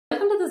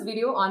this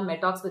video on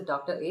Talks with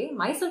Dr.A.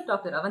 Myself,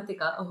 Dr.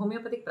 Avantika, a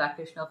homeopathic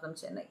practitioner from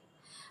Chennai.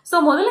 So,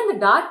 முதல்ல இந்த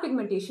dark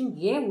pigmentation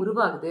ஏன்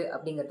உருவாகுது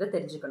அப்படிங்கறத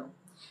தெரிஞ்சுக்கணும்.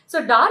 So,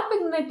 dark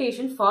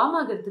pigmentation ஃபார்ம்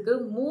ஆகிறதுக்கு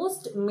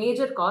most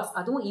major cause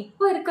அதுவும்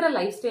இப்போ இருக்கிற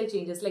லைஃப் ஸ்டைல்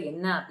சேஞ்சஸ்ல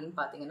என்ன அப்படின்னு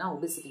பாத்தீங்கன்னா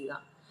obesity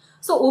தான்.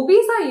 So,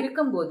 obese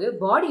இருக்கும்போது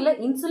பாடியில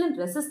இன்சுலின்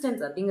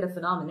ரெசிஸ்டன்ஸ் அப்படிங்கிற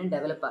phenomenon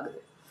டெவலப் ஆகுது.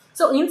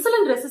 So,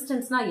 insulin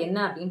resistance na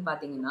enna appdin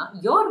pathina,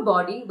 your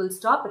body will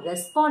stop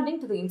responding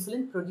to the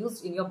insulin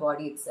produced in your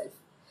body itself.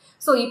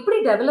 So, இப்படி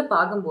டெவலப்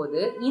ஆகும்போது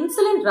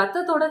இன்சுலின்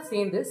ரத்தத்தோட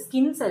சேர்ந்து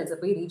ஸ்கின் செல்ஸை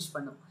போய் reach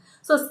பண்ணும்.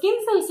 So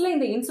skin செல்ஸ்ல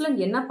இந்த insulin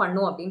என்ன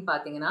பண்ணும் அப்படின்னு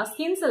பாத்தீங்கன்னா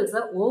ஸ்கின்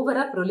செல்ஸை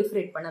ஓவரா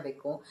ப்ரொலிஃபரேட் பண்ண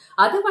வைக்கும்.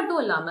 அது மட்டும்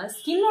இல்லாம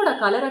ஸ்கின்னோட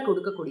கலரை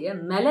கொடுக்கக்கூடிய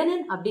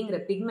மெலனின் அப்படிங்கிற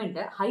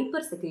பிக்மெண்ட்டை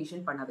ஹைப்பர்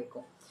செக்ரீஷன் பண்ண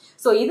வைக்கும்.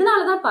 ஸோ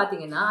இதனாலதான்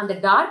பாத்தீங்கன்னா அந்த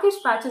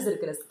டார்கிஷ் பேச்சஸ்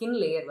இருக்கிற ஸ்கின்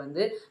லேயர்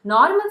வந்து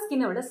நார்மல்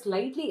ஸ்கின்னை விட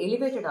ஸ்லைட்லி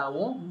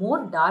எலிவேட்டடாகவும்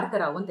மோர்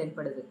டார்க்கராகவும்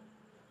தென்படுது.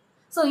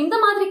 ஸோ இந்த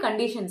மாதிரி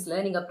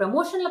கண்டிஷன்ஸ்ல நீங்க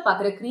ப்ரமோஷன்ல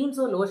பாக்குற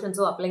கிரீம்ஸோ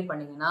லோஷன்ஸோ அப்ளை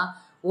பண்ணீங்கன்னா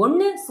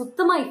ஒன்னு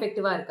சுத்தமா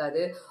எஃபெக்டிவா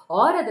இருக்காது,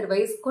 ஆர்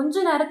அதர்வைஸ்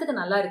கொஞ்ச நேரத்துக்கு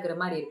நல்லா இருக்கிற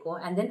மாதிரி இருக்கும்,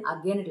 and then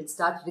again it will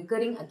start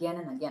recurring again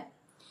and again.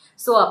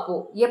 So அப்போ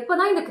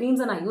எப்பதான் இந்த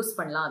கிரீம்ஸை நான் யூஸ்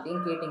பண்ணலாம்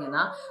அப்படின்னு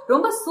கேட்டீங்கன்னா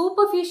ரொம்ப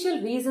சூப்பர்ஃபிஷியல்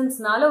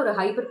ரீசன்ஸ்னால ஒரு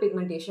ஹைப்பர்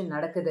பிக்மெண்டேஷன்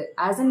நடக்குது,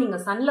 ஆஸ் இன் நீங்க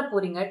சன்ல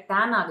போறீங்க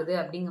டேன் ஆகுது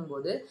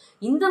அப்படிங்கும்போது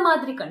இந்த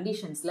மாதிரி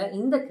கண்டிஷன்ஸ்ல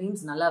இந்த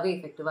கிரீம்ஸ் நல்லாவே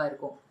எஃபெக்டிவா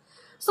இருக்கும்.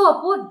 ஸோ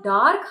அப்போ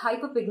டார்க்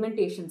ஹைப்பர்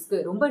பிக்மெண்டேஷன்ஸ்க்கு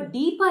ரொம்ப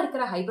டீப்பா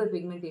இருக்கிற ஹைப்பர்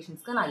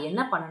பிக்மெண்டேஷன்ஸ்க்கு நான்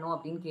என்ன பண்ணணும்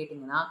அப்படின்னு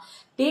கேட்டீங்கன்னா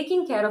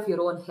taking care of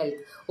your own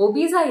health.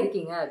 ஒபீஸா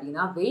இருக்கீங்க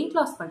அப்படின்னா வெயிட்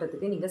லாஸ்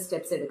பண்றதுக்கு நீங்க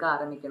ஸ்டெப்ஸ் எடுக்க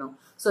ஆரம்பிக்கணும்.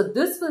 So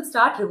this will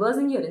start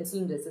reversing your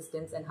insulin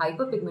resistance and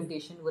hyper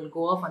pigmentation will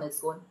go of on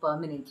its own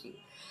permanently.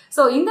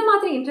 So இந்த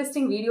மாதிரி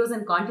இன்ட்ரெஸ்டிங் வீடியோஸ்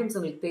அண்ட் கான்டென்ட்ஸ்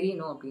உங்களுக்கு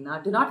தெரியணும்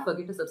அப்படின்னா do not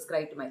forget to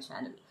subscribe to my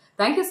channel.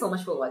 Thank you so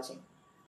much for watching.